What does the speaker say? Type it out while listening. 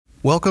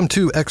Welcome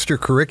to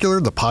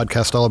Extracurricular, the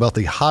podcast all about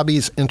the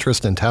hobbies,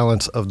 interests, and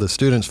talents of the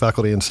students,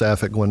 faculty, and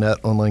staff at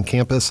Gwinnett Online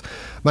Campus.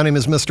 My name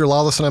is Mr.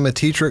 Lawless, and I'm a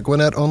teacher at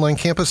Gwinnett Online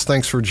Campus.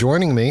 Thanks for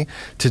joining me.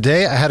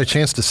 Today, I had a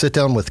chance to sit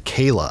down with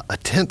Cayla, a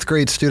 10th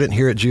grade student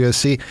here at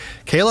GOC.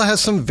 Cayla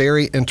has some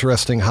very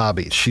interesting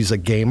hobbies. She's a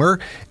gamer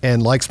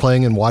and likes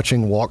playing and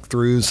watching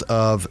walkthroughs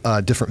of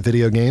different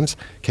video games.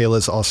 Cayla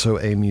is also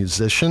a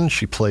musician.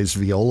 She plays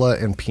viola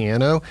and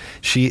piano.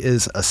 She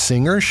is a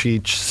singer.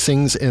 She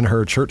sings in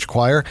her church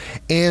choir.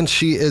 And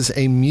she is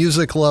a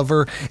music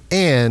lover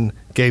and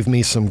gave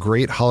me some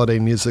great holiday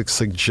music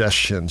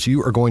suggestions.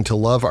 You are going to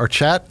love our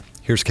chat.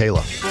 Here's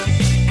Cayla.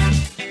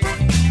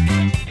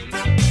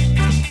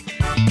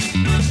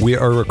 We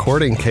are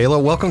recording.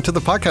 Cayla, welcome to the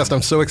podcast.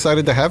 I'm so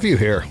excited to have you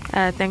here.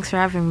 Thanks for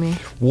having me.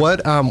 Why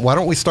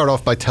don't we start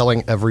off by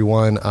telling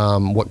everyone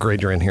what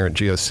grade you're in here at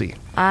GOC?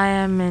 I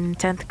am in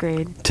 10th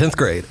grade. 10th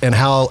grade. And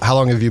how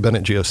long have you been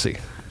at GOC?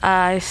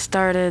 I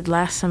started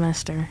last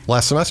semester.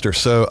 Last semester.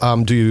 So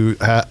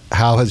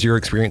how has your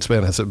experience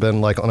been? Has it been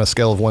like on a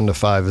scale of 1 to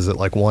 5? Is it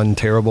like 1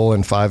 terrible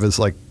and 5 is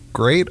like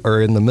great,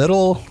 or in the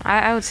middle?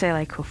 I would say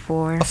like a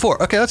 4. A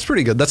 4. Okay, that's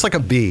pretty good. That's like a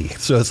B.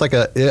 So it's like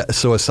a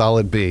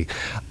solid B.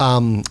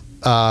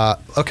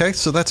 Okay,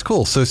 so that's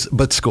cool.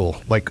 But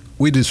school, like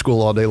we do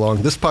school all day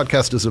long. This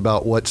podcast is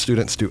about what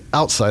students do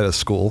outside of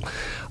school.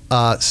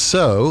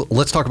 So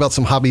let's talk about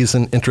some hobbies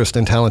and interests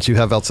and talents you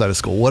have outside of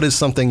school. What is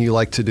something you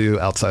like to do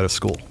outside of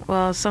school?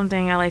 Well,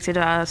 something I like to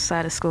do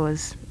outside of school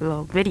is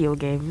video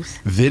games.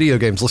 Video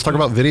games. Let's talk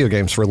about video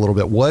games for a little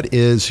bit. What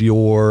is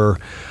your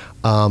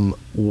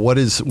what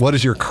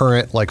is your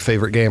current like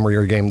favorite game or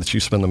your game that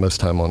you spend the most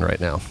time on right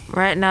now?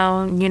 Right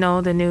now,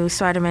 the new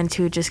Spider-Man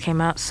 2 just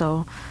came out,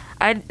 so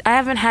I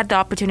haven't had the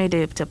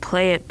opportunity to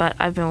play it, but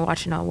I've been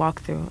watching a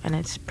walkthrough, and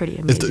it's pretty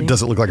amazing.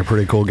 Does it look like a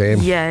pretty cool game?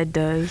 Yeah, it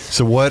does.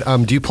 So what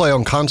do you play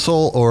on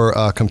console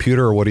or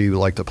computer, or what do you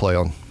like to play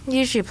on?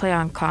 Usually play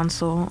on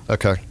console.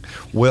 Okay.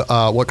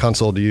 What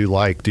console do you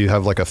like? Do you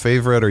have like a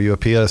favorite? Are you a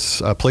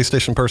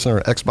PlayStation person or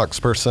an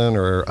Xbox person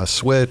or a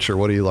Switch, or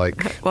what do you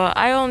like? Well,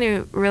 I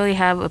only really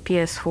have a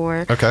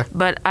PS4. Okay.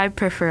 But I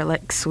prefer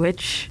like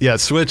Switch. Yeah,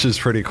 Switch is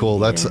pretty cool.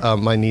 That's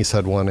my niece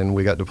had one, and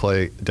we got to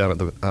play down at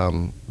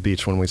the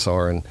beach when we saw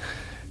her, and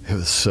it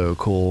was so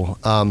cool.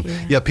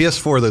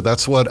 PS4 though.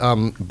 That's what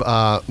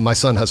my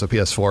son has a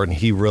PS4, and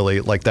he really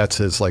that's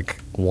his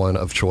like one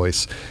of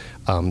choice.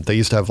 They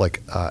used to have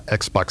like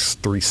Xbox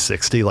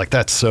 360, like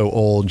that's so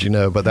old,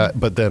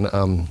 but then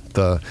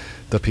the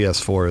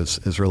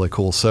PS4 is really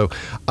cool. So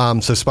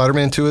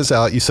Spider-Man 2 is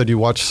out. You said you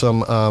watched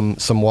some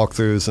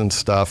walkthroughs and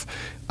stuff.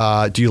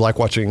 Do you like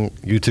watching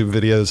YouTube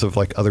videos of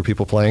like other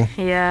people playing?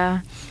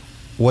 Yeah.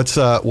 What's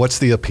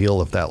the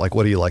appeal of that? Like,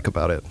 what do you like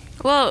about it?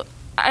 Well,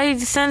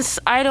 since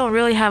I don't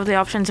really have the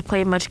option to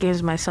play much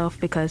games myself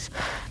because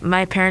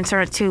my parents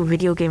aren't too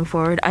video game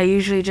forward, I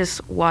usually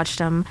just watch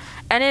them,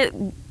 and it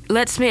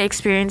lets me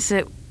experience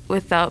it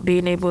without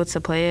being able to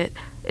play it.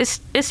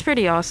 It's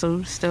pretty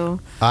awesome still.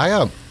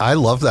 I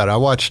love that. I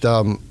watched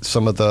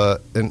some of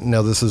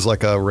now this is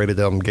like a rated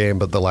M game,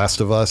 but The Last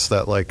of Us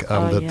that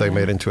they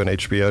made into an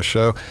HBO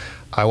show.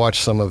 I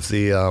watched some of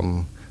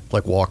the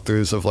like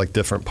walkthroughs of like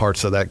different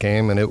parts of that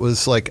game, and it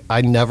was like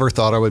I never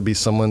thought I would be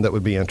someone that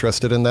would be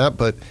interested in that,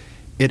 but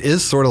it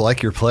is sort of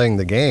like you're playing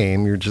the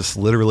game. You're just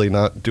literally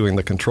not doing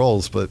the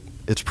controls, but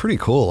it's pretty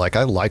cool. Like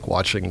I like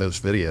watching those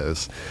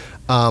videos.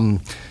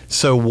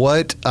 So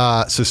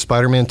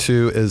Spider-Man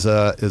 2 is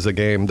a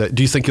game that,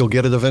 do you think you'll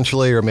get it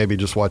eventually, or maybe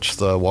just watch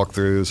the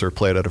walkthroughs or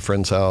play it at a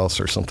friend's house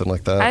or something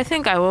like that? I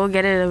think I will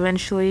get it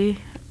eventually,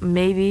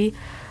 maybe.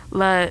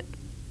 But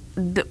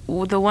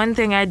the one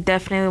thing I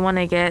definitely want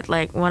to get,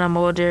 like when I'm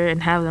older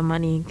and have the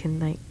money and can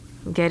like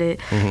get it,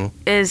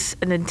 is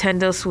a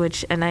Nintendo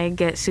Switch, and I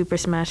get Super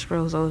Smash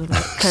Bros. Ultimate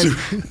because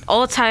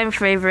all-time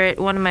favorite,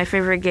 one of my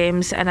favorite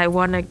games, and I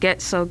want to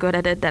get so good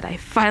at it that I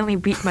finally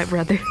beat my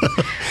brother.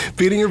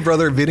 Beating your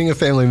brother, beating a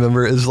family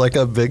member is like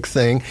a big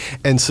thing,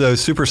 and so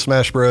Super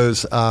Smash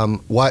Bros.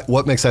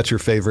 What makes that your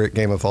favorite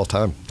game of all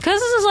time? Because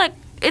this is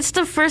it's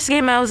the first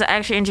game I was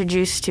actually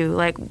introduced to,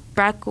 like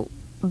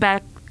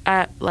back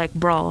at like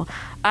Brawl.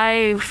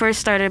 I first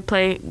started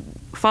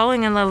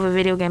falling in love with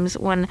video games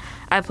when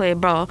I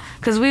played Brawl,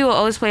 because we will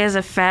always play as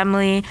a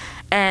family,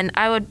 and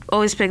I would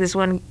always pick this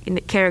one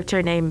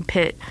character named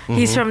Pit.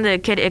 He's from the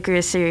Kid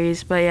Icarus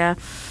series, but yeah,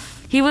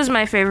 he was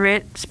my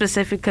favorite,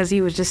 specific because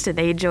he was just an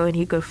angel and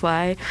he could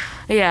fly.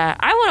 Yeah,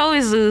 I would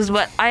always lose,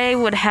 but I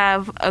would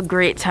have a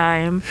great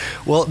time.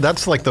 Well,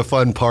 that's like the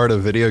fun part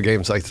of video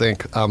games, I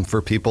think,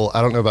 for people.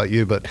 I don't know about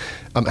you, but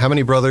how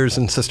many brothers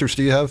and sisters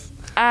do you have?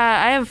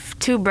 I have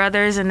 2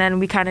 brothers, and then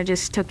we kind of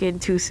just took in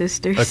 2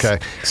 sisters. Okay,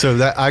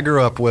 so I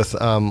grew up with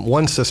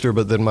one sister,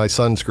 but then my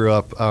sons grew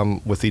up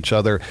with each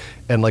other,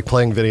 and like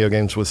playing video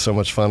games was so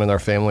much fun in our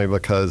family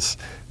because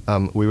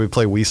we would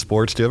play Wii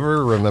Sports. Do you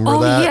ever remember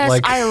that? Oh,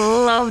 yes, I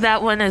love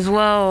that one as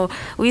well.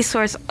 Wii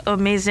Sports,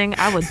 amazing.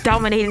 I would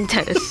dominate in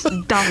tennis.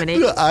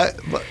 Dominate.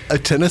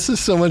 Tennis is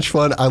so much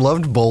fun. I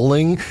loved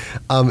bowling,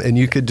 and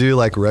you could do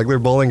like regular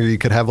bowling, or you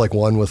could have like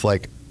one with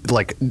like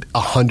like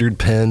 100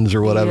 pins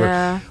or whatever.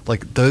 Yeah.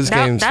 Like those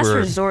games That's were.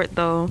 Resort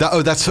though.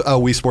 That's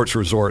Wii Sports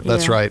Resort.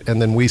 That's Yeah. right.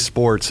 And then Wii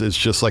Sports is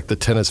just like the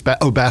tennis.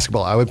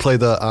 Basketball. I would play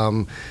the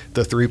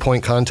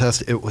 3-point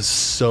contest. It was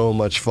so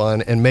much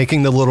fun, and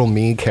making the little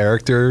me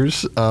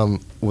characters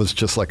was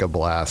just like a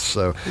blast.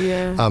 So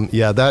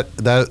Yeah.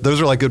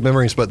 those are like good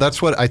memories. But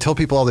that's what I tell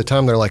people all the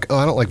time. They're like, "Oh,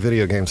 I don't like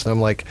video games," and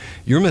I'm like,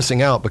 "You're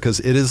missing out because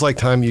it is like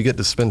time you get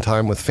to spend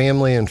time with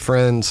family and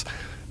friends."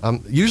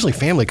 Usually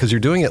family, because you're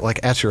doing it like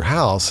at your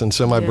house. And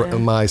so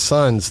my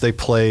sons, they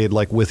played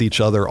like with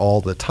each other all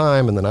the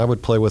time, and then I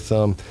would play with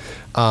them.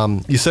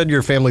 You said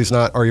your family's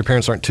not, or your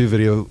parents aren't too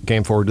video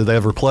game forward. Do they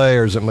ever play,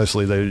 or is it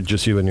mostly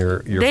just you and your?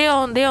 They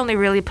only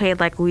really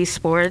played like Wii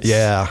Sports.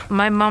 Yeah.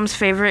 My mom's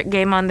favorite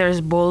game on there is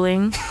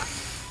bowling.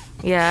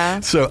 Yeah.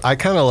 So I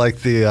kind of like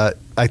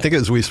I think it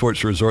was Wii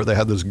Sports Resort. They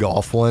had this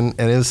golf one,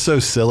 and it was so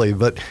silly,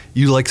 but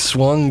you like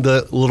swung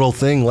the little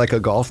thing like a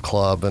golf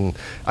club, and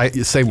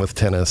same with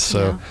tennis.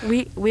 So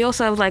we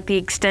also have like the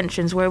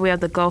extensions where we have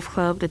the golf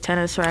club, the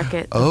tennis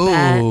racket.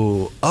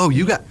 The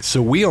bat.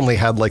 So we only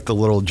had like the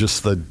little,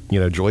 just the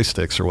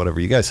joysticks or whatever.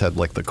 You guys had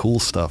like the cool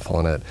stuff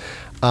on it.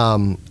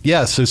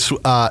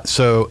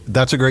 So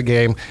that's a great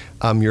game.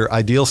 Your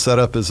ideal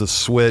setup is a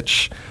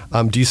Switch.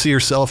 Do you see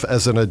yourself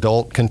as an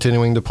adult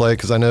continuing to play?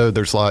 Because I know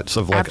there's lots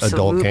of like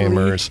adult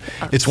gamers.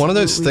 It's one of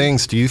those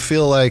things. Do you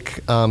feel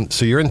like,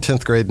 so you're in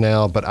 10th grade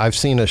now, but I've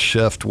seen a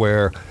shift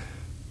where,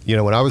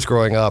 when I was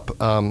growing up,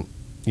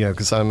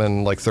 because I'm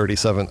in like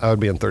 37, I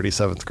would be in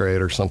 37th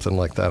grade or something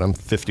like that. I'm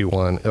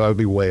 51. I would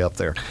be way up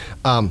there.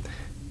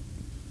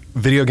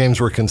 Video games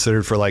were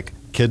considered for like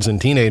kids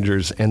and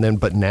teenagers,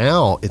 but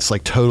now it's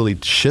like totally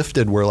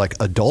shifted where like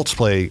adults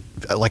play.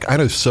 Like I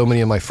know so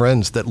many of my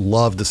friends that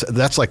love this.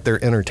 That's like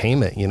their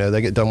entertainment.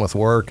 They get done with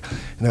work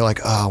and they're like,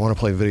 oh, I want to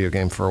play a video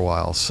game for a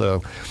while.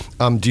 So,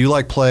 do you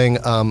like playing?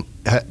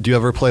 Do you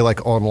ever play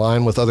like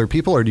online with other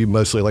people, or do you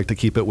mostly like to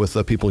keep it with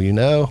the people you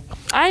know?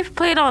 I've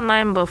played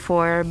online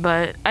before,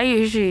 but I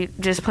usually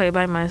just play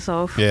by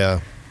myself.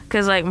 Yeah.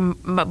 Because like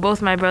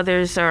both my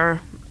brothers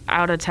are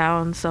out of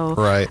town, so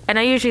right. And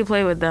I usually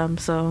play with them.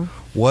 So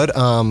what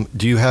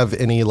do you have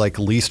any like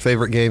least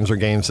favorite games or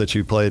games that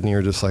you played and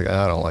you're just like,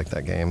 I don't like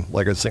that game?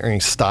 Like, is there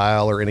any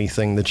style or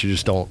anything that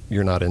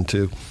you're not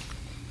into?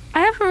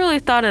 I haven't really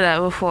thought of that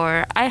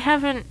before. I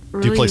haven't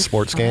really. Do you play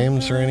sports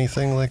games or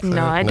anything like that?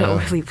 No, I don't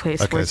really play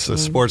sports games. Okay, so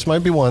sports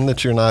might be one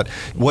that you're not.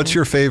 What's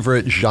your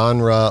favorite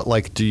genre?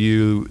 Like, do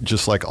you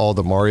just like all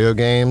the Mario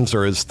games,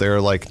 or is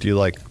there like, do you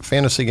like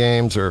fantasy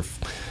games or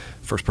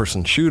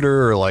first-person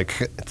shooter or like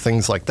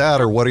things like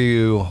that, or what are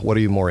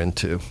you more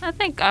into? I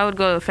think I would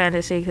go with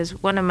fantasy because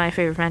one of my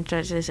favorite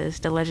franchises is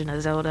The Legend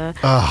of Zelda.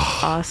 Oh,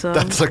 awesome!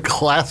 That's a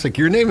classic.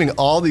 You're naming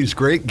all these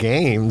great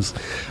games.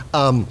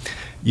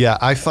 Yeah,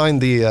 I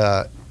find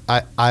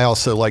I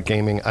also like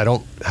gaming. I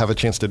don't have a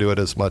chance to do it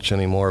as much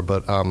anymore,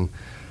 but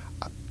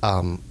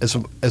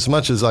as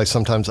much as I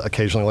sometimes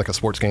occasionally like a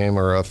sports game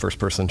or a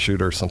first-person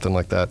shooter or something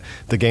like that,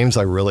 the games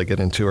I really get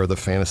into are the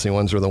fantasy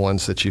ones, or the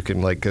ones that you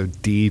can like go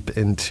deep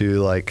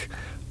into, like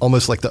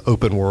almost like the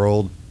open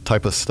world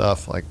type of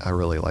stuff. Like I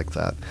really like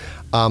that.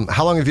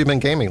 How long have you been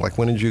gaming? Like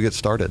when did you get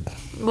started?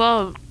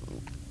 Well,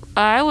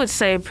 I would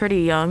say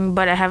pretty young,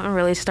 but I haven't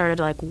really started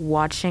like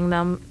watching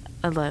them.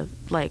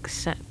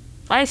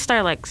 I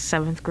started like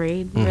 7th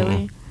grade,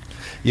 really.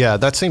 Yeah,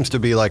 that seems to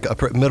be like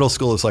middle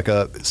school is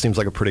seems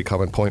like a pretty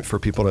common point for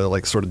people to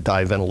like sort of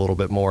dive in a little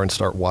bit more and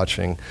start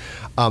watching.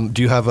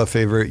 Do you have a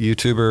favorite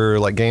YouTuber,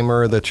 like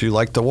gamer, that you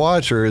like to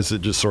watch, or is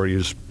it just sort of you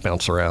just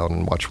bounce around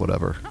and watch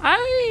whatever?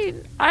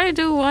 I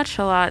do watch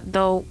a lot,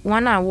 though.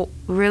 One I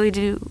really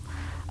do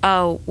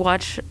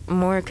watch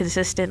more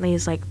consistently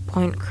is like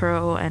Point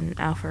Crow and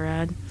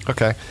Alpharad.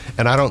 Okay,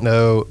 and I don't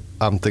know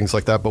things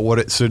like that,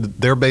 but so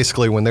they're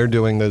basically, when they're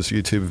doing those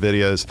YouTube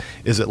videos,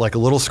 is it like a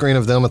little screen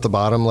of them at the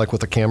bottom, like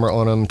with a camera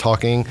on them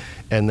talking,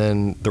 and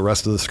then the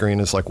rest of the screen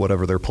is like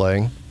whatever they're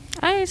playing?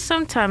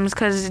 Sometimes,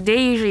 because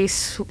they usually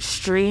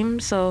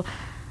stream, so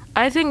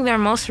I think their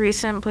most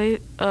recent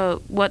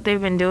what they've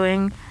been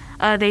doing,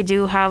 they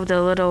do have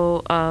the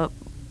little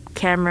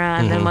camera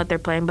and then what they're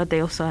playing, but they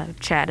also have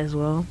chat as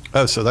well.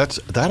 Oh, so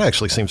that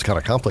actually seems kind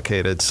of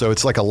complicated. So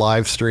it's like a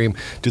live stream.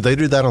 Do they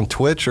do that on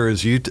Twitch, or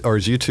is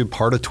YouTube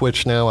part of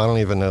Twitch now? I don't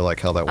even know like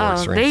how that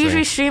works. They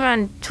usually stream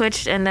on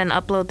Twitch and then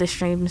upload the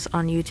streams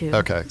on YouTube.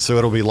 Okay, so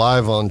it'll be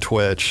live on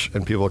Twitch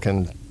and people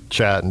can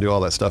chat and do all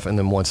that stuff, and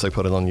then once they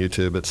put it on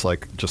YouTube, it's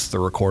like just the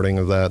recording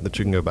of that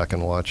you can go back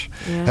and watch.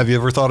 Yeah. Have you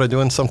ever thought of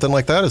doing something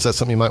like that? Is that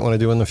something you might want to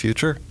do in the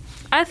future?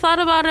 I thought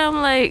about it.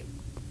 I'm like,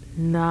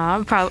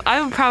 nah,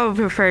 I would probably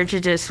prefer to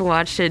just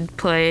watch it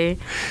play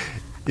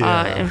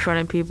in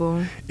front of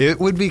people. It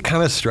would be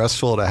kind of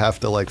stressful to have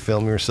to like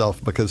film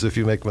yourself, because if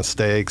you make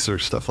mistakes or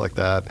stuff like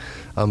that,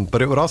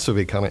 but it would also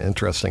be kind of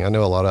interesting. I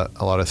know a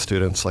lot of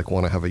students like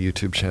want to have a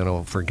YouTube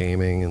channel for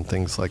gaming and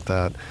things like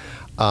that.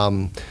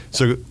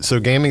 So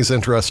gaming is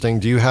interesting.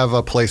 Do you have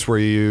a place where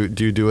you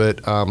do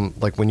it?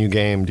 Like when you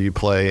game, do you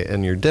play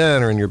in your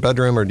den or in your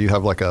bedroom, or do you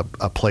have like a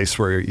place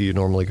where you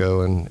normally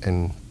go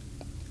and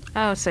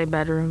I would say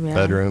bedroom, yeah.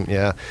 Bedroom,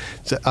 yeah.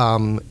 So,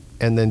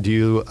 and then do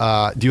you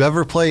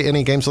ever play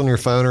any games on your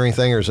phone or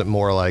anything, or is it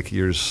more like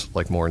you're just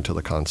like more into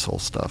the console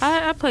stuff?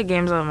 I play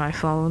games on my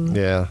phone.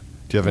 Yeah.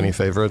 Do you have any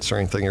favorites or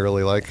anything you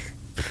really like?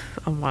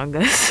 Among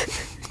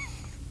Us.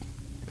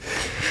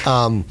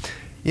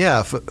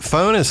 Yeah,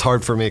 phone is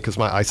hard for me because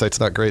my eyesight's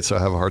not great, so I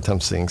have a hard time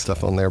seeing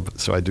stuff on there.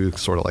 So I do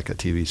sort of like a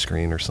TV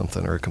screen or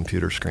something, or a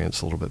computer screen.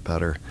 It's a little bit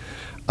better.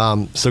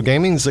 So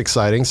gaming's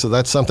exciting. So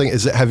that's something.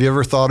 Have you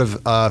ever thought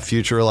of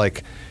future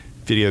like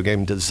video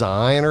game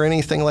design or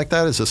anything like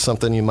that? Is this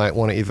something you might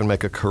want to even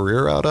make a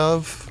career out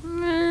of?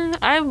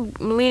 I'm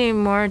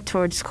leaning more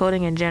towards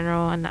coding in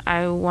general, and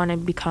I want to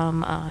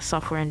become a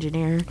software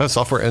engineer. Oh,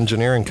 software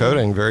engineering,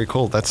 coding, very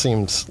cool. That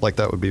seems like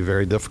that would be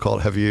very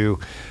difficult. Have you?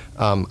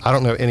 I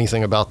don't know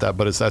anything about that,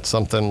 but is that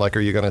something like? Are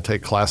you going to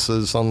take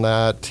classes on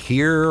that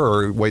here,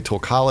 or wait till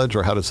college,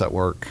 or how does that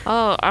work?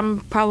 Oh,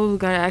 I'm probably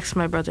going to ask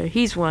my brother.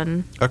 He's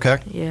one. Okay.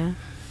 Yeah.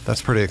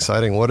 That's pretty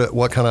exciting.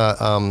 What kind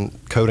of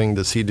coding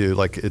does he do?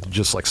 Like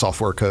just like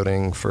software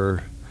coding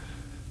for?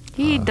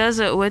 He does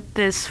it with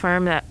this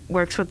firm that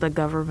works with the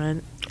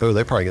government. Oh,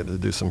 they probably get to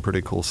do some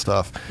pretty cool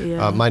stuff.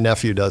 Yeah. My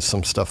nephew does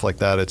some stuff like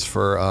that. It's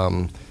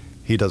for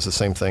he does the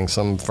same thing.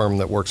 Some firm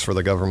that works for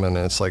the government,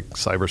 and it's like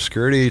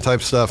cybersecurity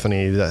type stuff, and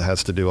he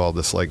has to do all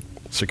this like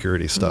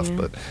security stuff. Yeah.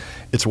 But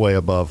it's way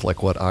above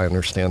like what I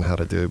understand how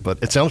to do.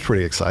 But it sounds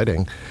pretty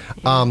exciting.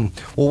 Yeah.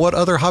 Well, what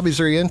other hobbies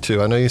are you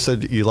into? I know you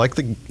said you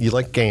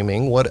like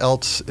gaming. What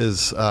else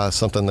is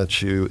something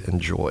that you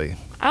enjoy?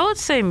 I would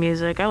say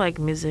music. I like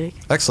music.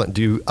 Excellent.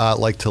 Do you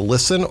like to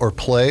listen or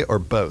play or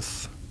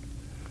both?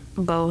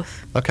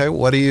 Both. Okay.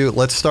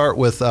 Let's start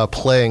with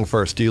playing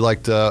first. Do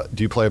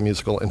you play a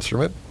musical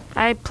instrument?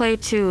 I play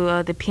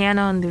the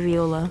piano and the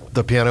viola.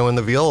 The piano and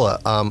the viola.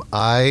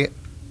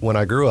 When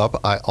I grew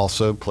up, I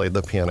also played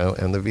the piano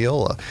and the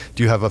viola.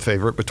 Do you have a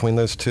favorite between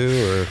those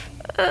two,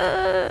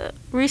 or?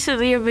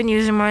 Recently, I've been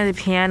using more of the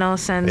piano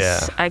since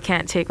Yeah. I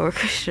can't take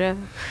orchestra.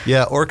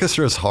 Yeah,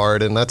 orchestra is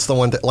hard, and that's the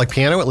one that, like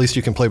piano, at least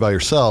you can play by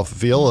yourself.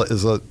 Viola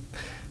is you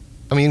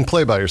can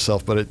play by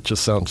yourself, but it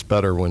just sounds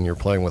better when you're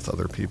playing with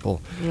other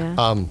people.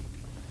 Yeah.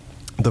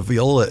 The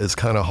viola is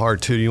kind of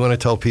hard too. Do you want to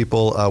tell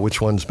people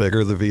which one's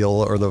bigger, the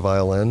viola or the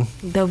violin?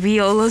 The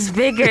viola's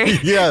bigger.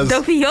 Yes.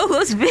 The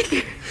viola's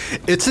bigger.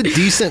 It's a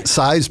decent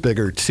size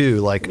bigger too.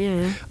 Like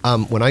Yeah.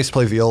 when I used to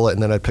play viola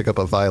and then I'd pick up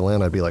a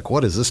violin, I'd be like,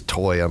 "What is this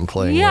toy I'm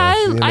playing Yeah,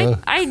 with?" You know?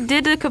 I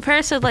did the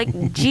comparison,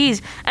 like,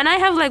 geez. And I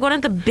have, like, one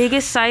of the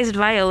biggest sized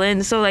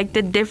violins, so, like,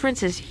 the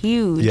difference is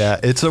huge. Yeah,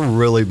 it's a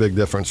really big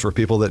difference for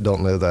people that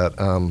don't know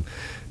that.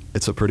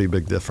 It's a pretty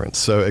big difference.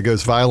 So it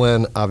goes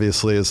violin,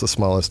 obviously, is the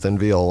smallest, then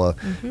viola,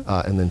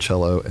 and then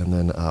cello, and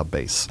then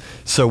bass.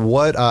 So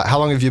how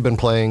long have you been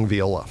playing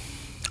viola?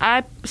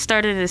 I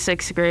started in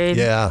 6th grade.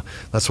 Yeah,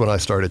 that's when I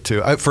started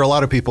too. For a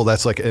lot of people,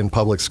 that's like in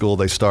public school,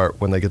 they start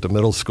when they get to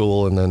middle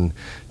school, and then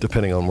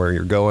depending on where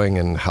you're going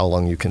and how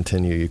long you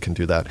continue, you can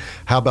do that.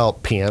 How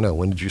about piano?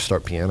 When did you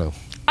start piano?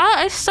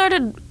 I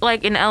started,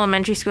 like, in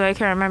elementary school. I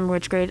can't remember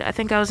which grade. I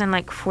think I was in,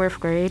 like, 4th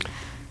grade.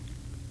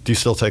 Do you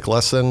still take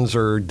lessons,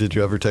 or did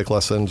you ever take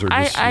lessons? Or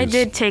I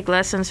did take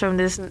lessons from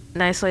this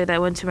nice lady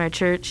that went to my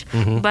church,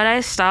 but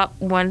I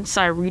stopped once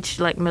I reached,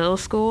 like, middle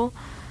school.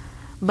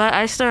 But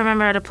I still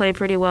remember how to play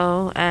pretty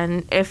well,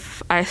 and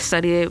if I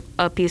study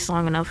a piece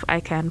long enough, I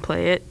can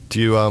play it. Do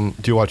you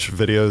watch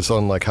videos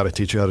on like how to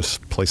teach you how to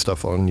play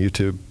stuff on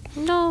YouTube?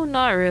 No,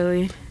 not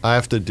really. I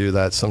have to do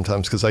that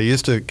sometimes because I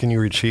used to. Can you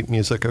read sheet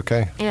music?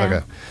 Okay. Yeah.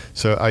 Okay.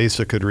 So I used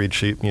to could read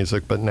sheet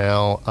music, but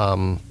now,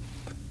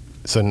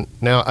 so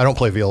now I don't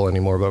play viola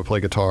anymore, but I play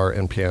guitar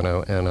and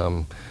piano,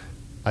 and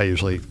I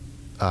usually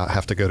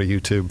have to go to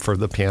YouTube for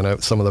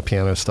some of the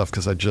piano stuff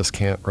because I just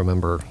can't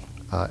remember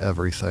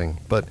everything.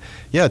 But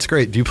yeah, it's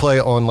great. Do you play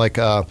on like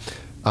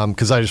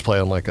because I just play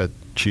on like a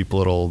cheap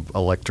little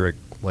electric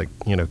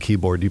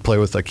keyboard. Do you play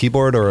with a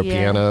keyboard or a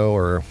piano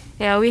or?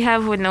 Yeah, we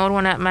have an old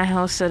one at my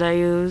house that I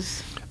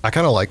use. I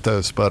kind of like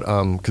those, but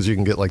because you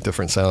can get like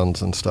different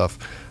sounds and stuff.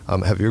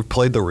 Have you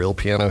played the real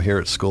piano here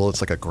at school?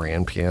 It's like a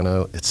grand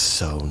piano. It's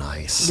so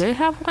nice. They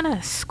have one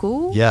at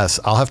school? Yes,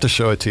 I'll have to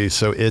show it to you.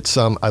 So it's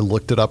I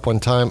looked it up one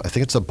time. I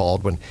think it's a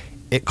Baldwin.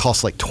 It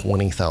costs like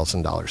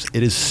 $20,000.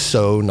 It is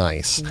so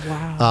nice.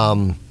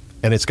 Wow.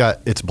 And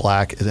it's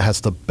black. It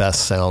has the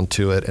best sound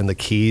to it, and the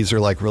keys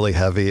are like really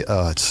heavy.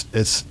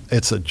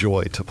 It's a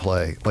joy to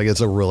play. Like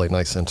it's a really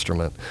nice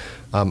instrument.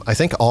 I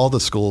think all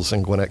the schools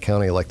in Gwinnett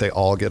County, like they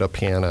all get a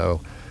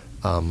piano,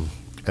 and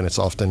it's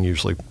often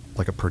usually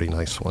like a pretty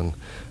nice one.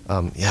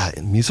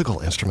 Musical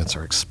instruments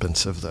are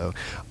expensive though.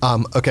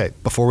 Okay,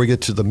 before we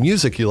get to the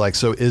music you like,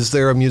 so is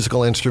there a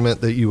musical instrument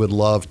that you would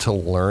love to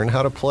learn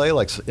how to play?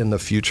 Like in the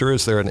future,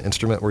 is there an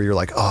instrument where you're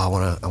like, oh, I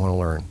want to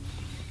learn?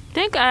 I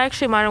think I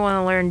actually might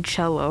want to learn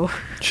cello.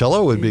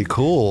 Cello would be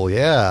cool,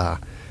 yeah.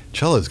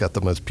 Cello's got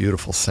the most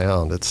beautiful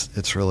sound.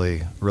 It's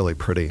really, really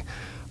pretty.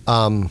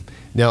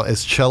 Now,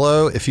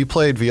 if you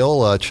played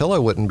viola,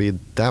 cello wouldn't be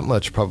that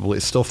much probably.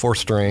 It's still 4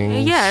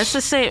 strings. Yeah, it's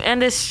the same.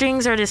 And the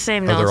strings are the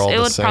same notes. They're all it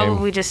the would same.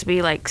 probably just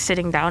be like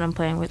sitting down and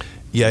playing with.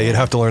 Yeah, you'd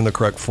have to learn the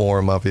correct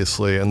form,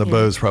 obviously, and the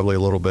bow's probably a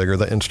little bigger.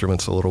 The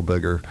instrument's a little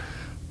bigger.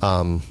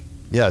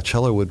 Yeah,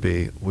 cello would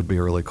be a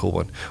really cool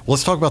one. Well,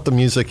 let's talk about the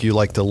music you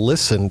like to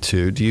listen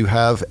to. Do you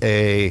have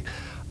a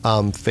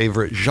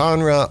favorite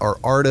genre or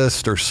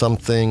artist or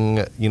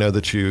something,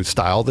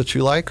 style that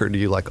you like, or do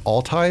you like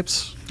all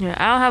types? Yeah,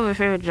 I don't have a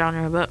favorite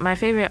genre, but my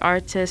favorite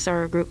artists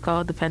are a group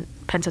called the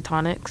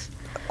Pentatonics.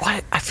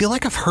 I feel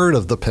like I've heard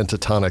of the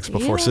Pentatonics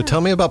before, so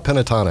tell me about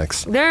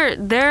Pentatonics.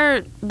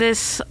 They're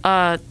this,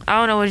 I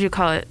don't know what you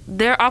call it.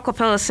 They're a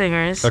cappella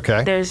singers.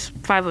 Okay. There's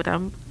 5 of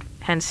them,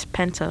 hence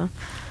Penta.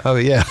 Oh,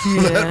 yeah.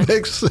 That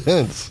makes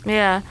sense.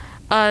 Yeah.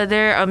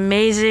 They're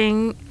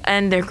amazing,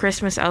 and their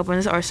Christmas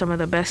albums are some of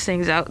the best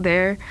things out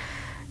there.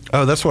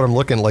 Oh, that's what I'm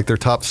looking like. Their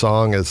top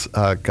song is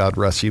God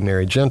Rest You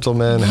Merry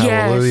Gentlemen,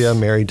 Hallelujah,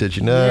 Mary Did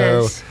You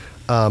Know,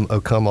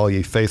 Oh Come All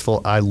Ye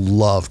Faithful. I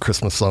love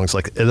Christmas songs.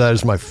 Like, that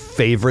is my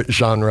favorite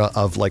genre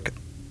of like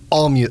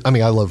all music. I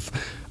mean, I love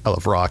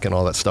rock and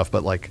all that stuff,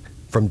 but like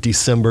from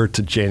December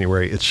to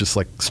January, it's just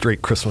like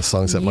straight Christmas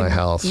songs at my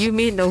house. You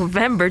mean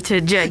November to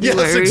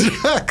January?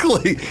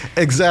 Yes,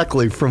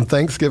 exactly. From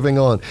Thanksgiving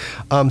on.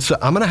 So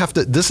I'm going to have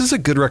to, this is a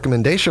good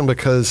recommendation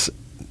because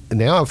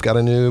now I've got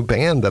a new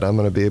band that I'm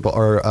going to be able,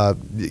 or,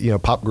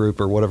 pop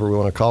group or whatever we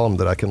want to call them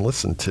that I can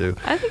listen to.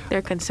 I think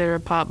they're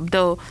considered pop,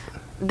 though.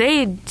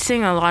 They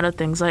sing a lot of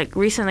things. Like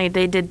recently,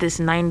 they did this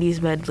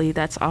 '90s medley.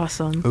 That's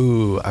awesome.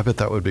 Ooh, I bet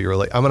that would be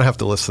really. I'm gonna have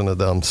to listen to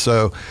them.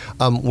 So,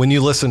 when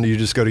you listen, do you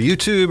just go to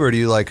YouTube, or do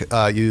you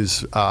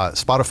use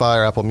Spotify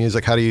or Apple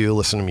Music? How do you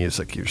listen to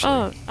music usually?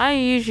 Oh, I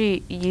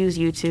usually use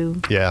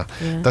YouTube. Yeah.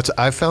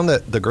 I found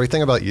that the great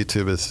thing about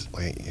YouTube is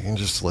you can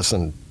just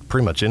listen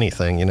pretty much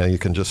anything. You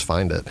can just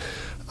find it.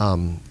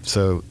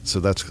 So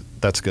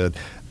that's good.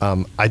 I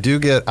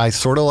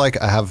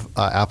have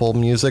Apple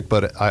Music,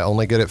 but I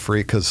only get it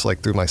free because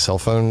like through my cell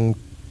phone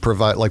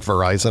like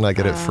Verizon, I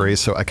get it free.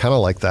 So I kind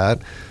of like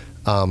that.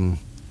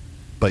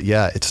 But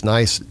yeah, it's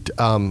nice.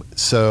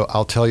 So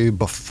I'll tell you,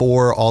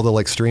 before all the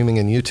like streaming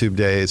and YouTube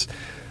days,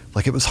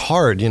 like it was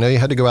hard, you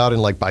had to go out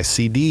and like buy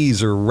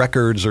CDs or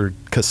records or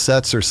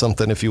cassettes or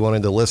something if you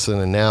wanted to listen.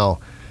 And now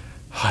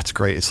it's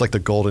great. It's like the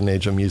golden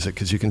age of music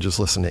because you can just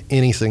listen to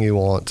anything you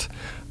want.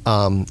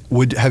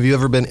 Have you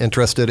ever been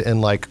interested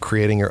in like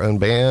creating your own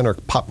band or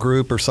pop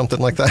group or something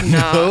like that?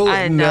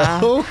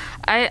 No.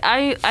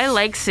 I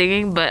like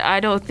singing, but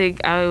I don't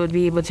think I would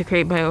be able to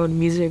create my own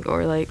music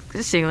or like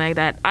sing like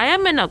that. I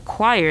am in a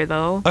choir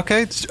though.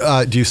 Okay.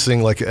 Do you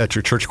sing like at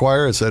your church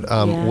choir? Is it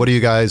what do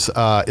you guys?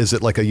 Is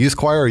it like a youth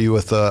choir? Or are you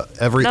with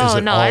every?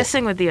 No. I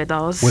sing with the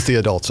adults. With the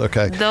adults,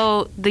 okay.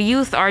 Though the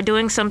youth are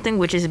doing something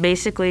which is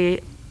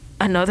basically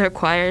another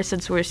choir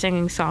since we're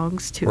singing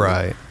songs too.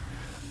 Right.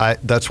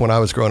 That's when I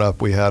was growing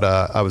up. We had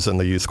I was in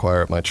the youth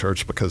choir at my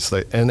church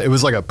and it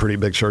was like a pretty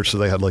big church, so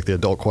they had like the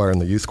adult choir and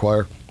the youth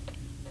choir.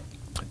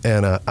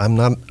 And I'm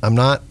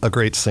not a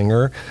great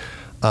singer,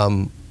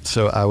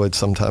 so I would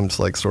sometimes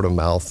like sort of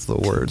mouth the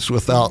words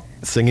without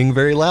singing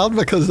very loud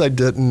because I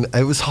didn't.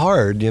 It was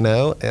hard,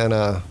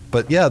 And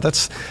but yeah,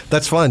 that's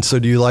fun. So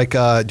do you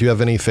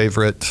have any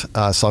favorite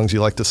songs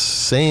you like to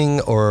sing,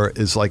 or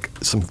is like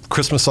some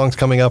Christmas songs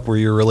coming up where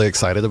you're really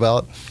excited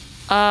about?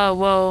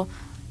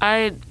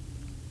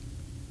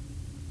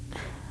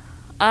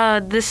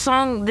 This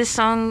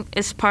song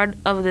is part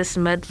of this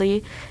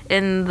medley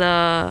in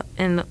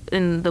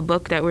the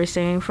book that we're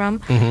singing from.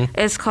 Mm-hmm.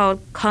 It's called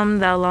 "Come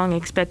Thou Long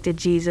Expected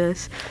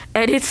Jesus,"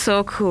 and it's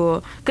so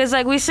cool because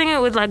like we sing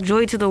it with like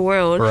joy to the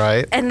world,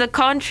 right? And the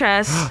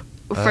contrast.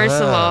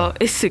 First of all,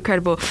 it's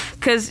incredible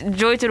because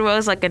 "Joy to the World"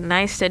 is like a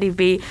nice steady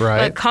beat.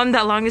 Right. Like "Come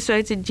Thou Long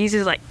Expected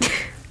Jesus," like.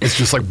 It's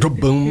just like boom,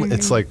 boom.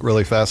 It's like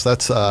really fast.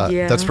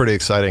 That's pretty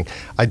exciting.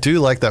 I do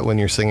like that when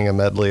you're singing a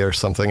medley or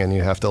something and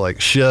you have to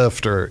like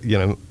shift or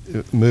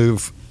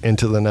move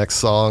into the next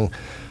song.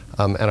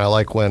 And I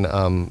like when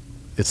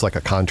it's like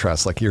a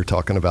contrast, like you're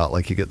talking about.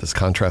 Like you get this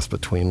contrast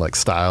between like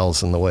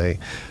styles and the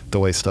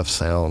way stuff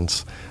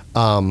sounds.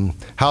 How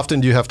often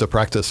do you have to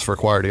practice for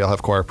choir? Do y'all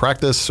have choir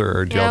practice,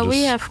 or do y'all just...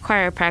 we have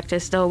choir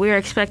practice though. We are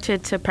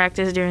expected to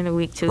practice during the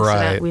week too, so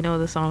that we know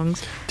the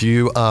songs. Do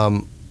you?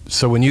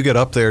 So when you get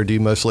up there, do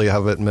you mostly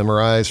have it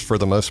memorized for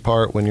the most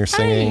part when you're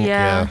singing?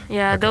 Yeah.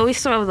 Okay. Though we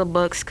still have the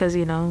books because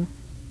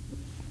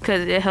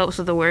it helps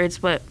with the words.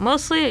 But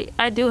mostly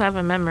I do have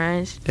it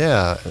memorized.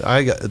 Yeah,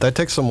 that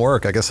takes some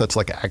work. I guess that's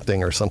like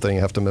acting or something. You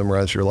have to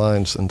memorize your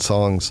lines and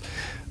songs.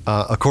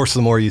 Of course,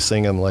 the more you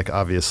sing them, like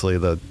obviously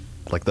the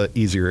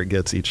easier it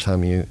gets each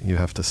time you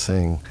have to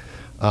sing.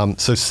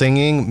 So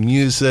singing,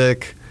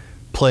 music,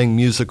 playing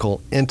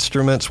musical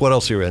instruments. What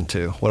else are you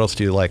into? What else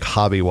do you like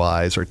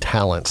hobby-wise or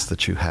talents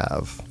that you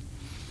have?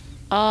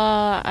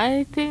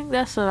 I think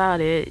that's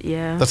about it,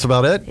 yeah. That's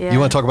about it? Yeah. You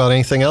want to talk about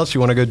anything else? You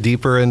want to go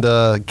deeper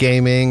into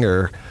gaming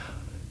or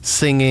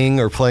singing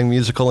or playing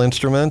musical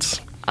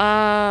instruments?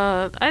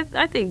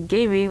 I think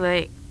gaming,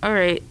 like, all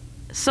right.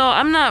 So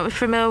I'm not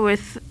familiar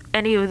with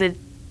any of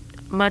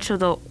much of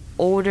the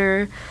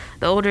older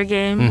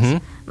games.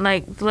 Mm-hmm.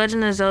 Like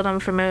Legend of Zelda, I'm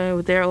familiar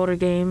with their older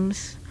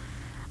games.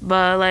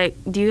 But like,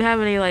 do you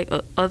have any like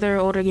other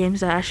older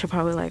games that I should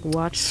probably like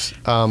watch?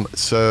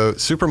 So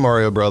Super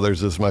Mario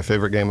Brothers is my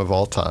favorite game of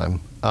all time.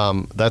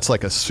 That's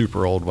like a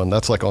super old one.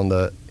 That's like on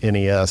the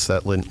NES,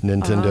 that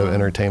Nintendo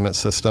Entertainment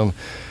System.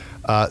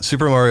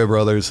 Super Mario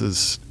Brothers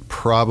is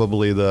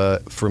probably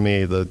for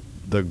me the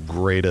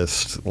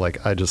greatest.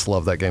 Like, I just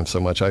love that game so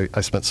much.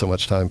 I spent so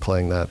much time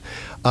playing that.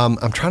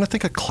 I'm trying to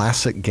think of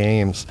classic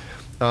games.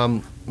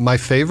 My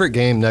favorite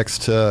game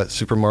next to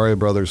Super Mario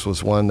Brothers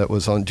was one that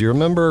was on. Do you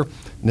remember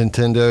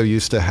Nintendo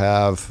used to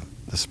have?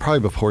 This is probably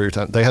before your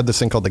time. They had this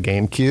thing called the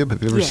GameCube.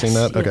 Have you ever seen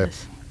that? Yes. Okay.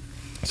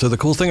 So the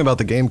cool thing about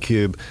the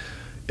GameCube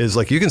is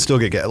like you can still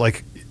get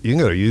like you can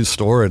go to a used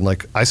store and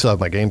like I still have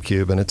my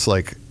GameCube and it's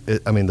like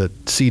the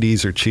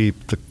CDs are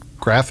cheap. The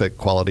graphic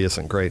quality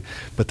isn't great,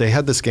 but they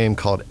had this game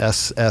called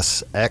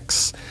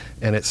SSX,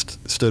 and it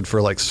stood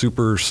for like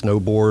Super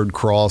Snowboard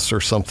Cross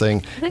or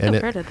something. I think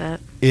I've heard of that.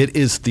 It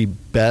is the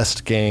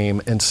best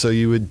game, and so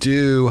you would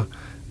do.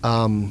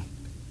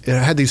 It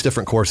had these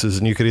different courses,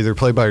 and you could either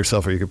play by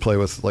yourself or you could play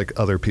with like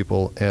other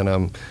people,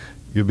 and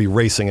you'd be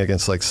racing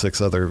against like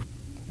 6 other,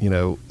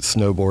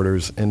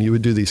 snowboarders, and you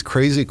would do these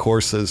crazy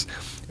courses,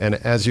 and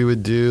as you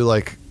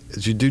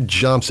do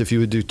jumps, if you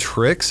would do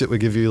tricks, it would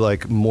give you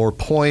like more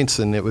points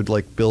and it would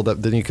like build up,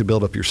 then you could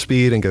build up your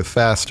speed and go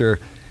faster.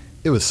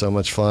 It was so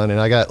much fun. And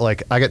I got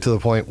to the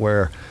point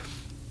where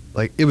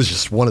like, it was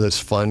just one of those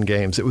fun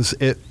games. It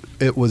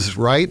was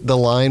right the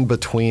line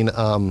between,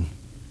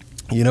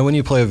 when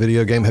you play a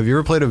video game, have you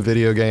ever played a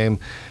video game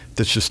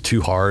that's just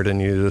too hard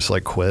and you just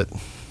like quit?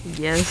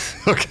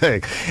 Yes.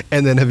 Okay.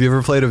 And then have you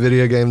ever played a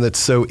video game that's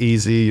so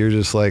easy, you're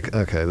just like,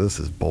 okay, this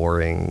is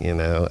boring,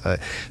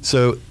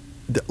 So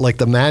like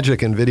the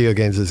magic in video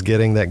games is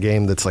getting that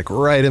game that's like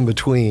right in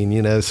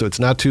between, so it's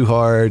not too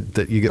hard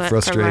that you get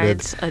frustrated.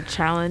 Provides a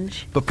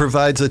challenge. But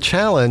provides a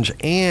challenge.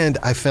 And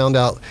I found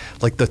out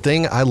like the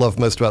thing I love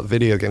most about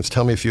video games,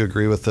 tell me if you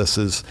agree with this,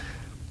 is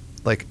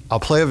like I'll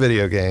play a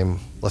video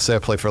game, let's say I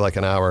play for like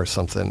an hour or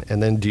something,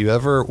 and then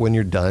when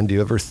you're done, do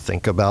you ever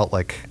think about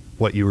like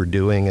what you were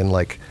doing and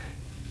like,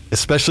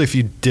 especially if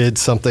you did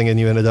something and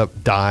you ended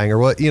up dying or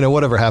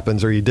whatever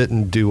happens, or you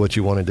didn't do what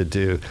you wanted to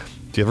do.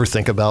 Do you ever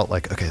think about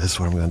like, okay, this is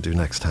what I'm going to do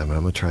next time, and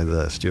I'm going to try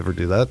this? Do you ever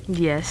do that?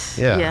 Yes.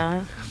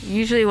 Yeah.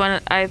 Usually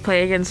when I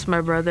play against my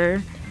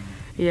brother,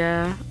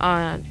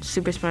 on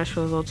Super Smash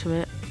Bros.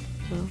 Ultimate.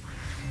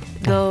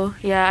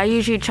 I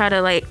usually try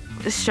to like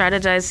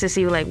strategize to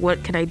see like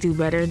what can I do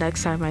better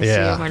next time I see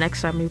him or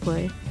next time we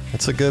play.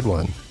 It's a good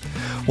one.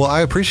 Well,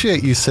 I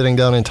appreciate you sitting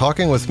down and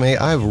talking with me.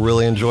 I've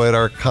really enjoyed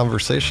our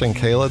conversation,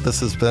 Cayla. This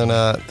has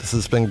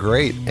been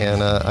great,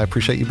 and I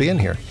appreciate you being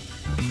here.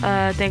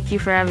 Thank you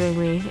for having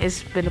me.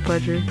 It's been a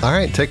pleasure. All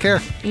right, take care.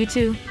 You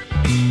too.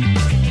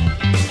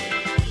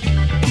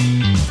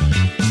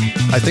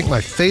 I think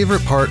my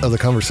favorite part of the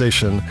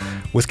conversation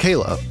with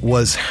Cayla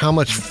was how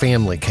much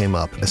family came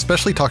up,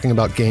 especially talking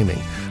about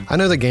gaming. I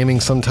know that gaming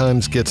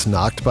sometimes gets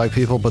knocked by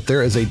people, but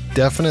there is a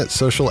definite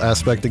social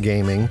aspect to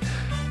gaming,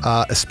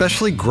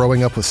 especially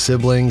growing up with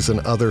siblings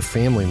and other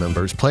family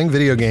members. Playing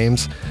video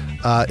games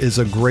is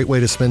a great way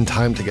to spend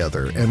time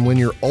together. And when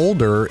you're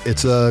older,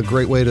 it's a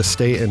great way to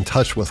stay in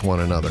touch with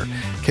one another.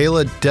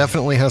 Cayla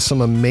definitely has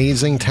some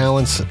amazing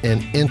talents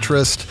and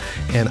interest,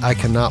 and I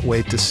cannot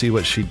wait to see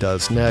what she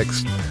does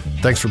next.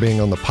 Thanks for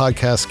being on the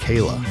podcast,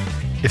 Cayla.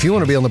 If you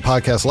want to be on the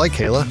podcast like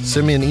Cayla,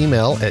 send me an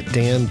email at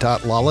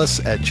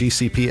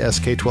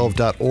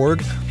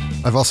dan.lawless@gcpsk12.org.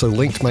 I've also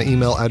linked my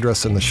email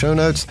address in the show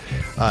notes.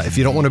 If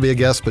you don't want to be a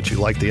guest, but you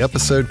like the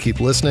episode, keep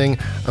listening.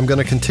 I'm going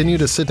to continue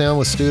to sit down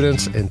with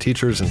students and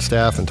teachers and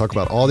staff and talk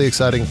about all the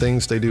exciting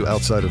things they do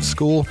outside of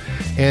school.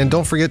 And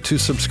don't forget to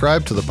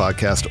subscribe to the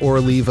podcast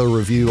or leave a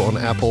review on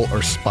Apple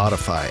or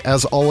Spotify.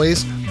 As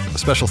always, a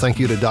special thank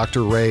you to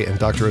Dr. Ray and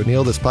Dr.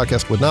 O'Neill. This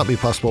podcast would not be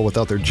possible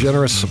without their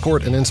generous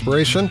support and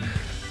inspiration.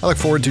 I look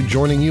forward to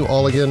joining you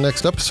all again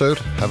next episode.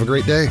 Have a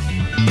great day.